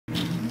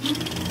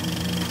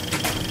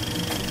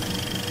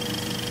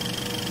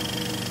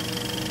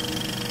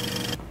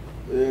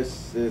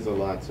This is a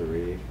lot to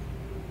read.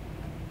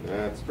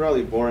 It's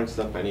probably boring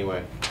stuff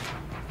anyway.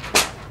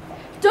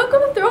 Don't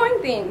go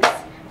throwing things.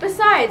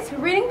 Besides,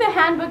 reading the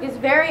handbook is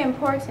very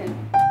important.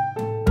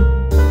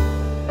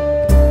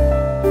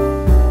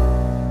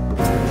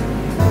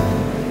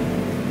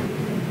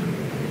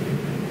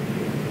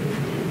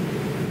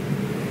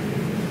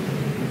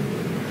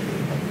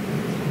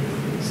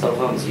 Cell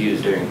phones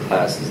used during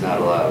class is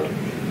not allowed.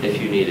 If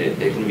you need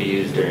it, it can be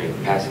used during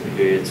passing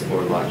periods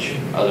or lunch.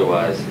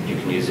 Otherwise, you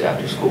can use it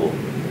after school,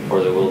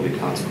 or there will be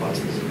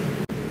consequences.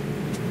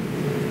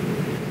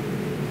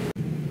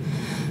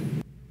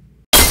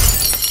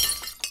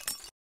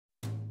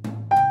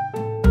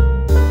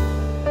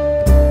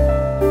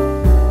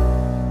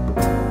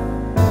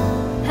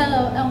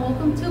 Hello and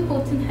welcome to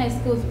Colton High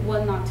School's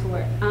What Not to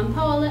Wear. I'm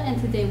Paola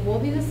and today we'll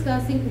be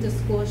discussing the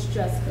school's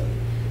dress code.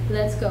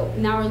 Let's go.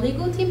 Now our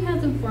legal team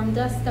has informed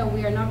us that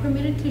we are not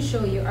permitted to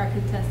show you our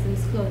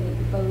contestants'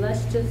 clothing, but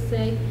let's just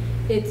say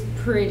it's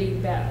pretty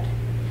bad.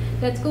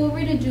 Let's go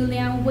over to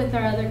Julianne with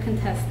our other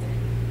contestant.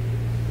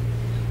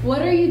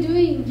 What are you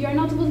doing? You're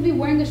not supposed to be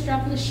wearing a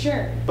strapless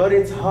shirt. But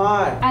it's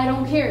hot. I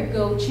don't care.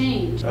 Go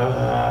change.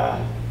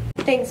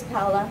 Thanks,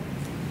 Paola.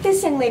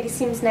 This young lady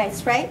seems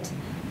nice, right?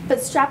 But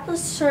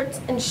strapless shirts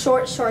and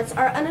short shorts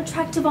are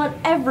unattractive on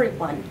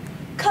everyone.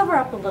 Cover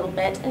up a little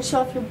bit and show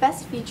off your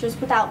best features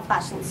without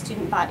flashing the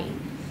student body.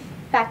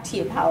 Back to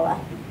you, Paola.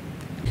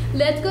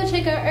 Let's go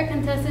check out our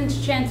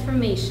contestant's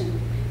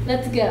transformation.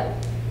 Let's go.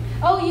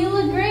 Oh, you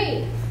look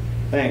great.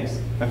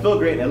 Thanks. I feel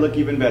great and I look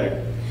even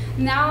better.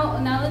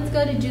 Now let's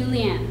go to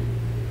Julianne.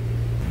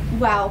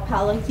 Wow,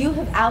 Paola, you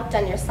have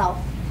outdone yourself.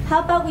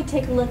 How about we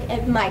take a look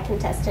at my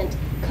contestant?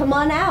 Come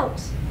on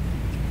out.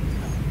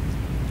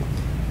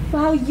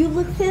 Wow, you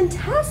look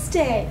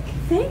fantastic.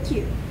 Thank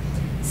you.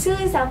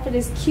 Celia's outfit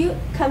is cute,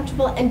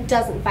 comfortable, and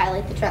doesn't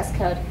violate the dress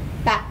code.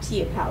 Back to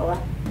you,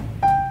 Paola.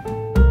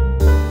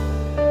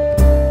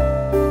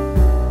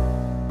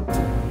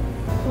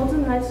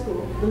 Colton High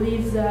School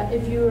believes that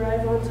if you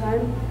arrive on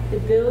time,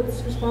 it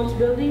builds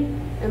responsibility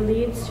and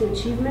leads to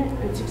achievement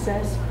and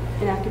success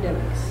in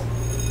academics.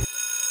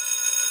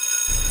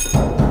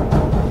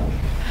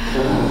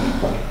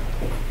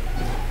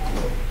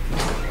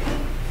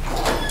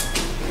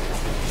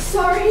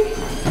 Sorry.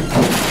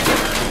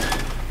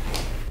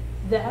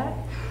 That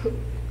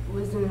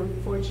was an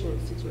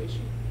unfortunate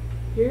situation.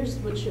 Here's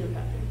what should have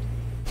happened.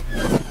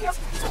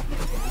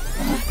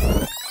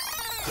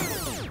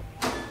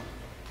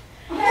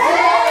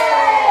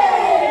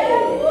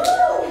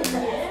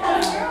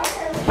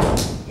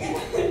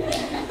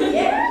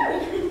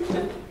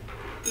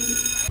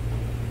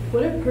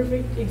 What a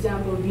perfect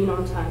example of being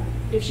on time.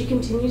 If she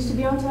continues to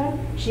be on time,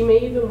 she may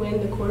even win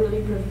the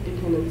quarterly perfect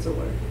attendance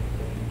award.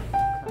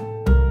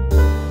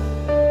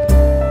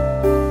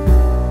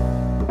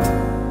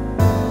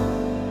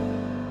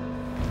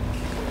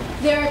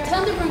 There are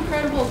tons of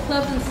incredible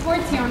clubs and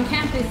sports here on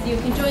campus you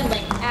can join,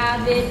 like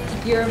Avid,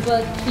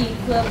 Yearbook, Key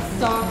Club,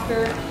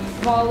 soccer,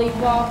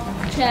 volleyball,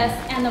 chess,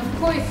 and of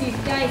course you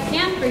guys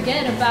can't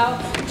forget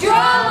about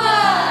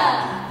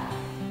drama!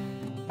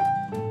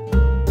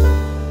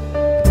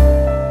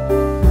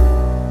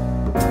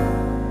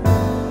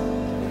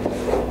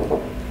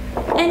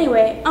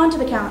 Anyway, onto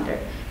the calendar.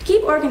 To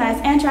keep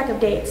organized and track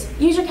of dates,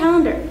 use your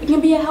calendar. It can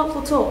be a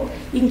helpful tool.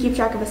 You can keep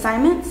track of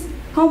assignments,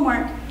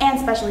 homework, and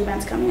special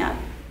events coming up.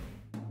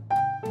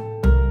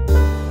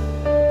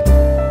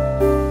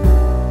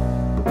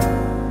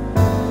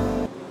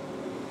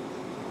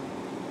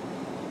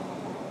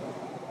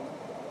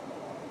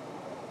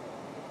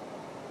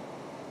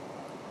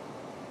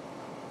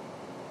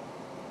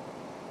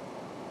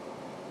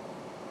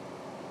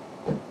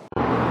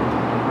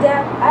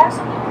 Dad, I have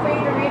something for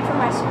you to read from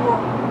my school.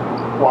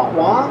 Wah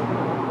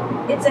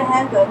wah? It's a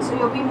handbook, so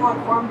you'll be more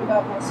informed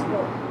about my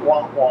school.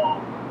 Wah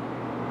wah.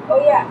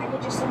 Oh yeah, I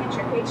need your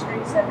signature, page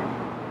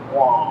 37.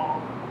 Wah.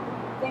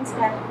 Thanks,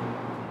 Dad.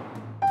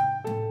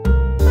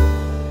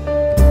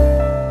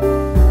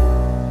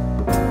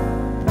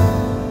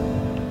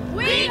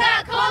 We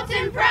got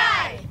Colton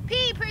Pride!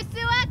 P,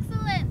 pursue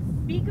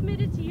excellence! Be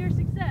committed to your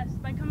success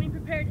by coming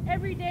prepared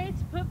every day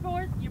to put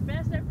forth your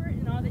best effort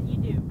in all that you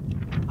do.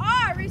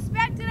 R,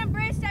 respect and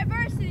embrace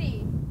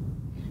diversity.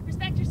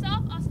 Respect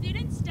yourself, all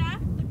students,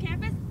 staff, the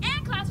campus,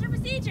 and classroom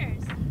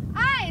procedures.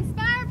 I,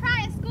 inspire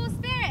pride and school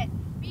spirit.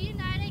 Be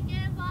united,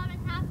 get involved,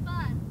 and have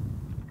fun.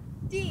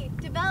 D,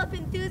 develop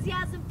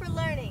enthusiasm for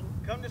learning.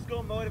 Come to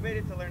school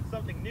motivated to learn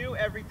something new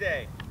every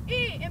day.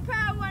 E,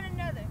 empower one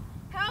another.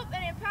 Help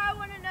and empower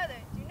one another.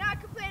 Do not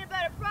complain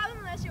about a problem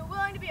unless you're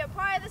willing to be a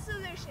part of the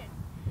solution.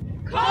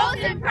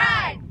 Colton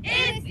Pride,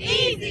 it's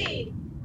easy!